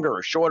last longer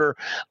or shorter.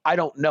 I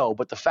don't know.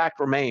 But the fact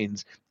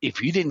remains,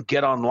 if you didn't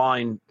get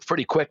online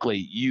pretty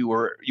quickly, you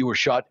were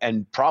shut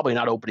and probably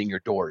not opening your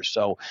doors.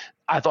 So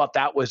I thought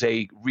that was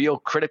a real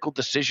critical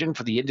decision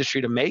for the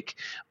industry to make.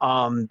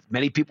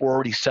 Many people were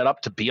already set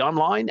up to be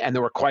online, and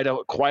there were quite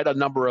a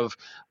number of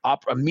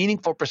a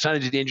meaningful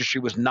percentage of the industry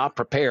was not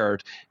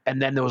prepared.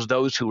 And then there was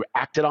those who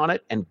acted on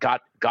it and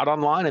got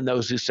online, and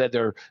those who said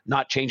they're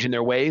not changing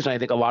their ways. And I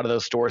think a lot of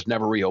those stores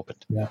never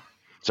reopened. Yeah.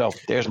 So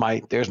there's my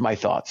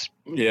thoughts.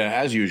 Yeah,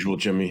 as usual,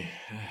 Jimmy,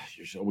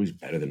 you're always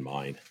better than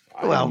mine.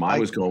 Mine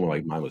was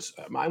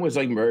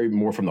like very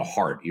more from the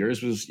heart.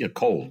 Yours was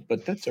cold,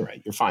 but that's all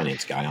right. You're a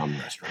finance guy. I'm a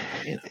restaurant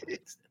guy.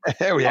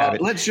 There we have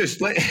it. Let's just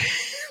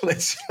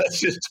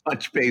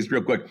touch base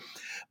real quick.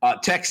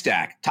 Tech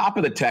stack, top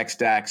of the tech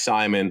stack.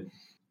 Simon,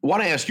 I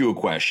want to ask you a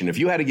question. If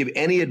you had to give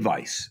any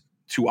advice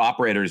to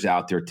operators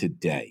out there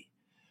today,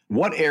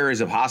 what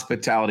areas of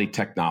hospitality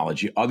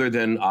technology, other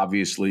than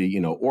obviously,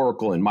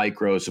 Oracle and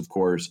Micros, of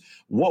course,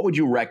 what would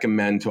you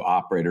recommend to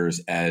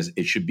operators as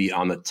it should be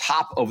on the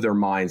top of their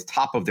minds,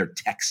 top of their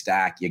tech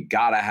stack? You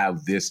got to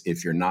have this.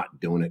 If you're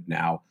not doing it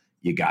now,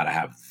 you got to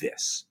have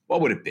this.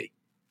 What would it be?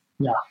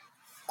 Yeah.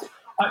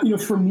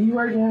 For me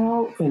right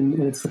now, and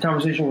it's the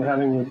conversation we're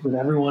having with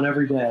everyone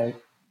every day,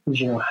 is,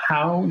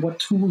 what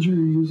tools are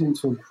you using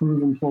to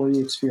improve employee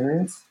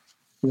experience,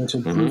 to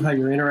improve how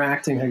you're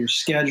interacting, how you're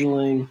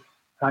scheduling,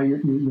 how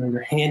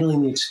you're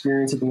handling the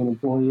experience of being an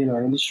employee in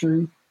our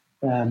industry,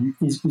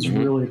 is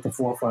really at the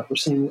forefront. We're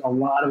seeing a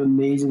lot of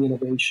amazing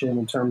innovation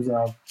in terms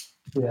of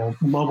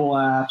mobile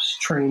apps,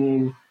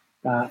 training,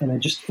 and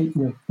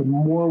the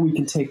more we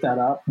can take that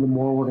up, the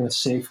more we're going to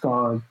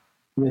safeguard.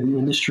 The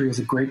industry is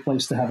a great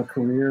place to have a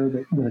career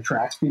that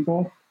attracts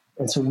people,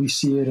 and so we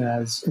see it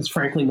as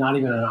frankly not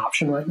even an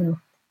option right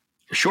now.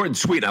 Short and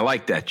sweet. I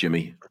like that,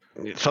 Jimmy.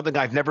 Something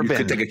I've never been. You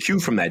could take a cue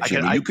from that,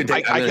 Jimmy. I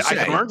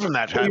can learn from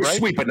that, you're right?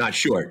 Sweet, but not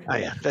short. Oh,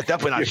 yeah, that's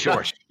definitely not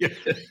short.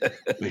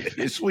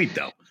 You're sweet,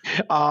 though.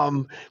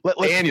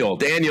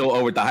 Daniel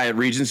over at the Hyatt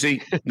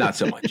Regency, not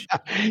so much.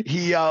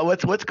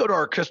 Let's go to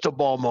our crystal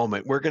ball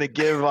moment. We're going to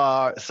give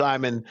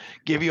Simon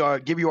give you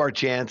our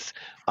chance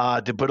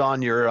to put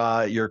on your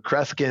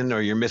Kreskin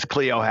or your Miss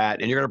Cleo hat,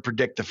 and you're going to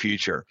predict the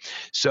future.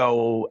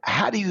 So,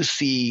 how do you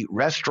see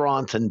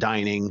restaurants and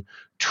dining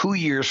 2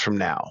 years from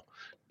now?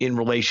 in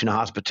relation to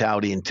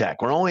hospitality and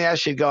tech. We're only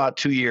asking you to go out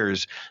 2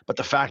 years, but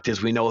the fact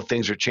is we know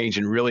things are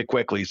changing really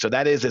quickly. So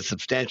that is a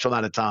substantial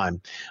amount of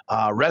time.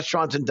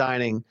 Restaurants and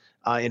dining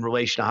in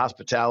relation to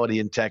hospitality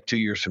and tech 2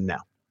 years from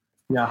now.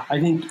 Yeah, I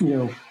think,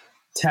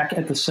 tech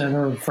at the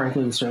center of,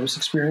 frankly, the service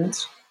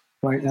experience,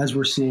 right? As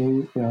we're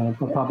seeing,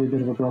 probably a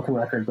bit of a broken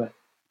record, but,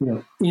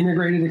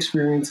 integrated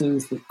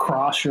experiences that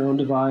cross your own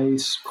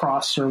device,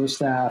 cross service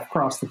staff,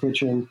 cross the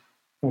kitchen,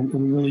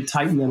 and really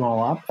tighten them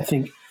all up. I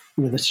think,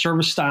 the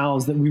service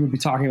styles that we would be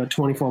talking about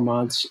 24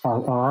 months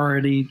are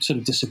already sort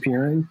of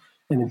disappearing.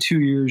 And in 2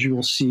 years, you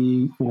will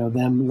see,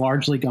 them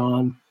largely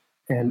gone.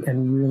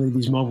 And really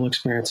these mobile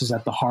experiences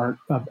at the heart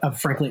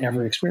of frankly,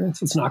 every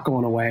experience. It's not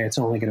going away. It's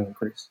only going to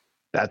increase.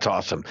 That's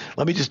awesome.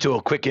 Let me just do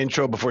a quick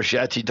intro before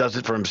Shatsy does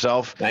it for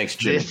himself. Thanks,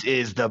 Jim. This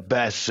is the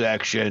best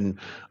section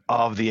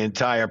of the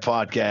entire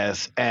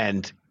podcast,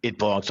 and it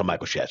belongs to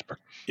Michael Schatzberg.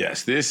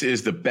 Yes, this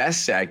is the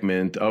best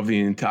segment of the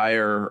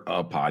entire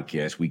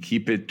podcast. We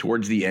keep it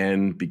towards the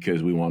end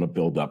because we want to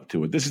build up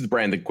to it. This is the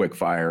Branded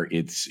Quickfire.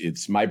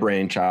 It's my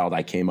brainchild.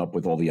 I came up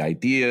with all the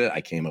idea.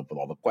 I came up with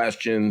all the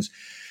questions.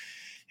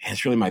 And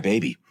it's really my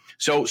baby.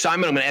 So,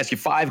 Simon, I'm going to ask you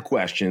 5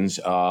 questions.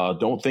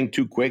 Don't think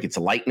too quick. It's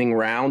a lightning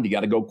round. You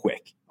got to go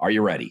quick. Are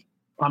you ready?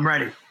 I'm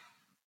ready.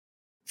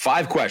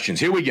 5 questions.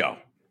 Here we go.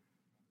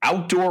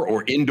 Outdoor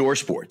or indoor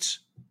sports?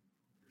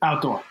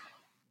 Outdoor.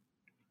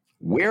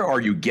 Where are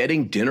you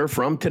getting dinner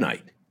from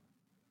tonight?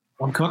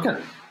 I'm cooking.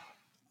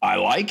 I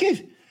like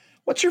it.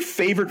 What's your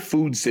favorite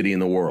food city in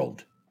the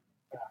world?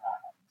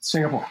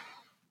 Singapore.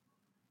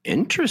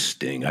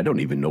 Interesting. I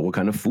don't even know what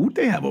kind of food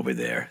they have over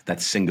there.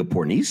 That's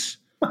Singaporenese.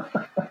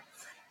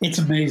 It's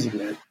amazing,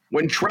 man.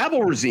 When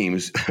travel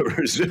resumes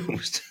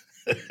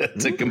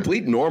to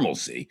complete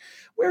normalcy,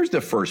 where's the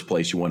first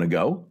place you want to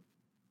go?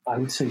 I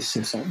would say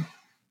Sicily.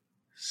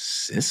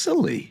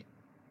 Sicily?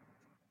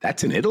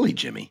 That's in Italy,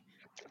 Jimmy.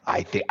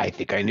 I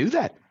think I knew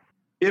that.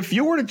 If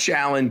you were to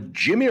challenge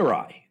Jimmy or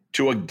I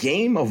to a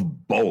game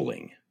of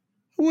bowling,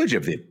 who would you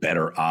have the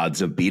better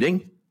odds of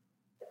beating?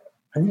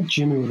 I think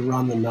Jimmy would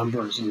run the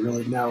numbers and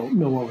really know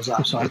what was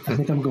up. So I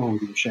think I'm going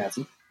with you,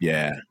 Shatsy.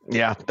 Yeah.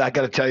 I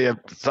got to tell you,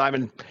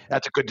 Simon,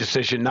 that's a good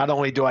decision. Not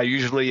only do I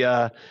usually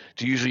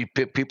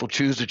people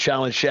choose to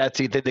challenge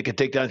Shatsy, think they can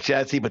take down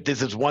Shatsy, but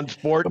this is one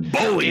sport. The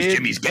bowling is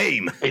Jimmy's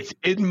game. It's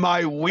in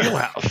my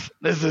wheelhouse.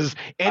 This is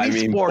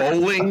sport.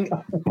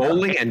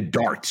 Bowling and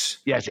darts.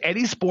 Yes,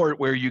 any sport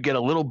where you get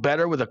a little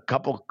better with a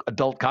couple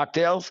adult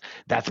cocktails,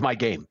 that's my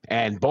game.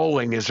 And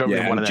bowling is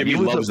certainly one of them.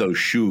 Jimmy loves those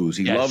shoes.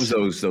 He loves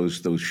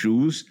those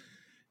shoes.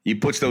 He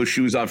puts those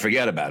shoes on,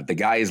 forget about it. The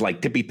guy is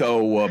like Tippy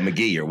Toe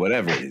McGee or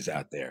whatever it is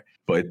out there.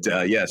 But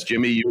yes,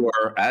 Jimmy, you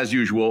are, as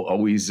usual,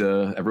 always,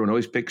 everyone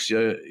always picks,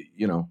 they'll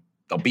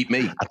beat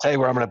me. I'll tell you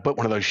where I'm going to put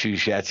one of those shoes,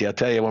 Shatsy. I'll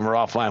tell you when we're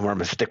offline where I'm going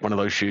to stick one of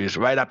those shoes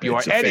right up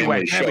your.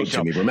 Anyway, family show,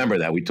 Jimmy. Remember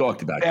that. We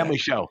talked about family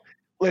show.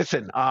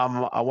 Listen,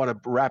 I want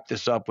to wrap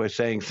this up with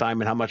saying,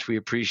 Simon, how much we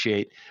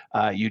appreciate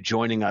you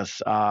joining us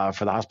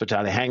for the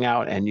Hospitality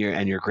Hangout and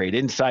your great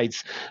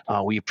insights.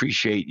 We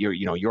appreciate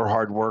your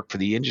hard work for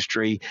the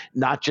industry,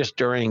 not just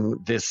during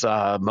this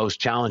most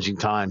challenging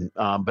time,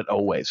 but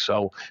always.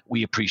 So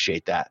we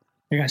appreciate that.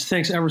 Hey guys,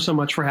 thanks ever so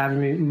much for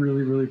having me.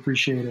 Really, really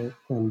appreciate it,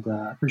 and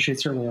appreciate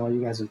certainly all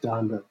you guys have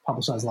done to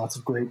publicize lots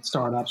of great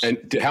startups.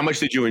 And how much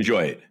did you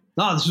enjoy it?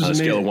 No, this was on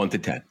amazing. A scale of 1 to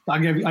 10. I'll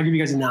give you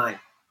guys a 9.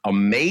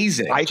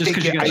 Amazing. I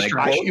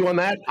quote you on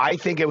that. I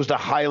think it was the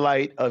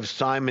highlight of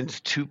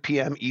Simon's 2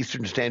 p.m.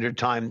 Eastern Standard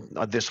Time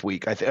this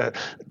week.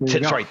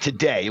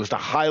 Today. It was the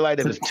highlight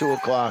of his 2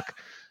 o'clock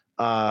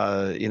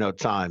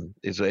time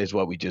is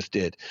what we just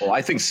did. Well,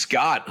 I think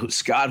Scott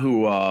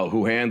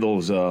who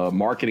handles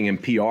marketing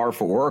and PR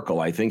for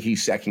Oracle, I think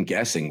he's second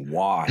guessing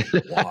why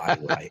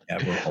would I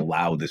ever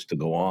allow this to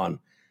go on?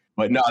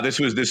 But no, this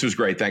was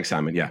great. Thanks,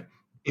 Simon. Yeah.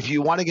 If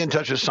you want to get in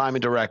touch with Simon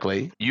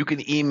directly, you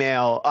can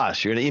email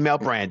us. You're going to email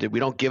Branded.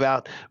 We don't give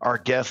out our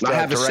guests. I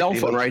have a cell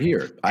phone right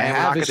here. I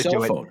have a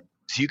cell phone.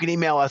 So you can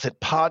email us at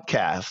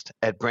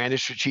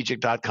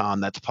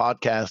podcast@brandedstrategic.com. That's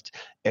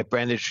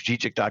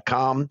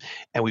podcast@brandedstrategic.com.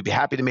 And we'd be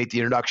happy to make the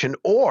introduction.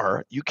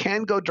 Or you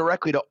can go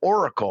directly to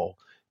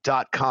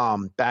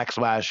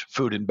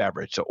oracle.com/food and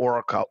beverage. So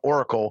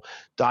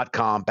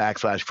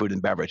oracle.com/food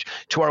and beverage.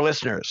 To our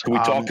listeners. Can we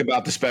talk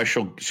about the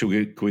special? Can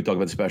we talk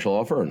about the special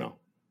offer or no?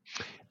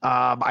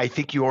 I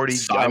think you already.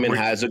 Simon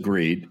has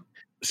agreed.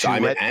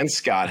 Simon and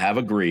Scott have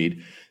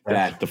agreed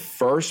that the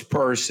first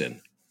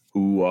person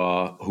who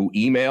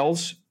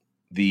emails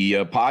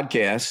the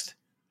podcast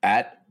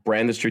at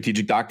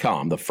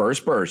brandedstrategic.com, the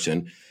first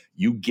person,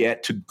 you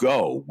get to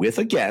go with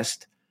a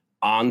guest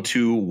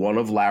onto one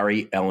of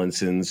Larry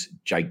Ellison's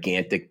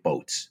gigantic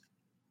boats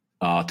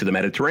to the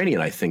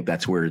Mediterranean. I think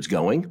that's where it's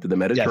going, to the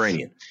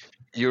Mediterranean. Yes.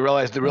 You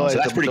realize so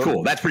that's pretty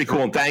cool. That's pretty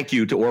cool. And thank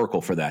you to Oracle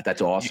for that. That's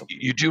awesome.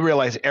 You do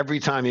realize every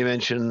time you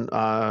mention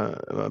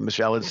Mr.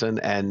 Ellison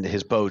and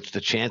his boats,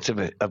 the chance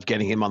of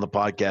getting him on the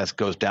podcast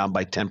goes down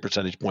by 10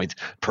 percentage points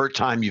per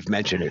time you've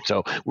mentioned it.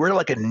 So we're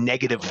like a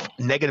negative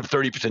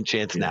 30%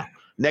 chance now.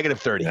 Negative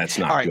 30. That's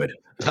not good.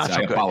 It's not so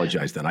I good.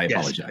 apologize then. I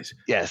apologize.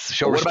 Yes.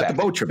 Show what respect. about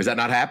the boat trip? Is that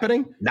not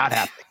happening? Not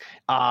happening.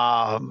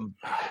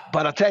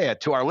 But I'll tell you,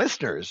 to our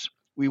listeners,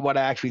 we want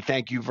to actually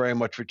thank you very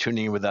much for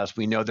tuning in with us.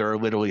 We know there are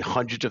literally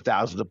hundreds of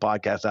thousands of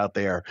podcasts out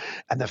there.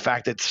 And the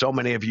fact that so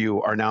many of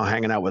you are now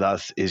hanging out with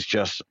us is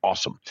just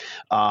awesome.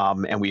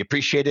 And we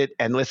appreciate it.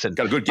 And listen.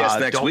 Got a good guest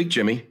next week,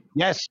 Jimmy.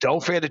 Yes.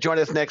 Don't forget to join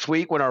us next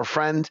week when our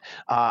friend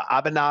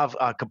Abhinav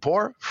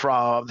Kapoor,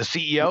 from the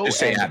CEO. Just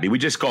say Abby. We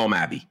just call him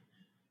Abby.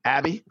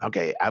 Abby,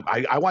 okay.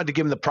 I wanted to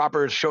give him the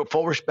proper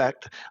full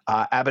respect.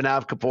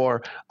 Abhinav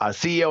Kapoor,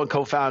 CEO and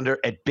co-founder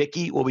at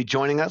Bicky, will be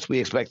joining us. We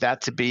expect that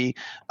to be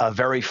a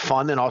very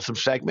fun and awesome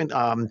segment.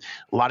 A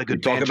lot of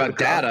good. Talk about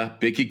data.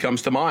 Bicky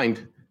comes to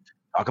mind.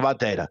 Talk about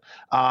data.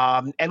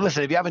 And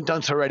listen, if you haven't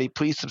done so already,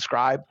 please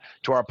subscribe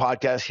to our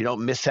podcast. You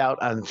don't miss out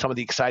on some of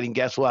the exciting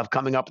guests we'll have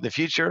coming up in the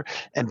future.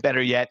 And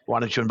better yet, why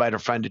don't you invite a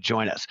friend to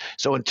join us?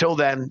 So until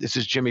then, this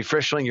is Jimmy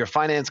Frischling, your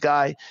finance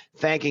guy,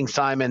 thanking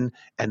Simon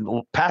and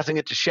passing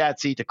it to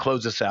Shatsy to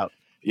close us out.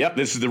 Yep,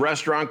 this is the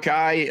Restaurant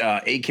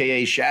Guy,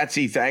 a.k.a.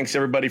 Shatsy. Thanks,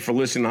 everybody, for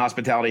listening to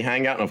Hospitality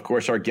Hangout. And, of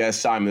course, our guest,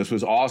 Simon. This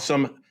was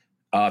awesome.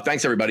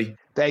 Thanks, everybody.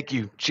 Thank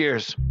you.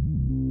 Cheers.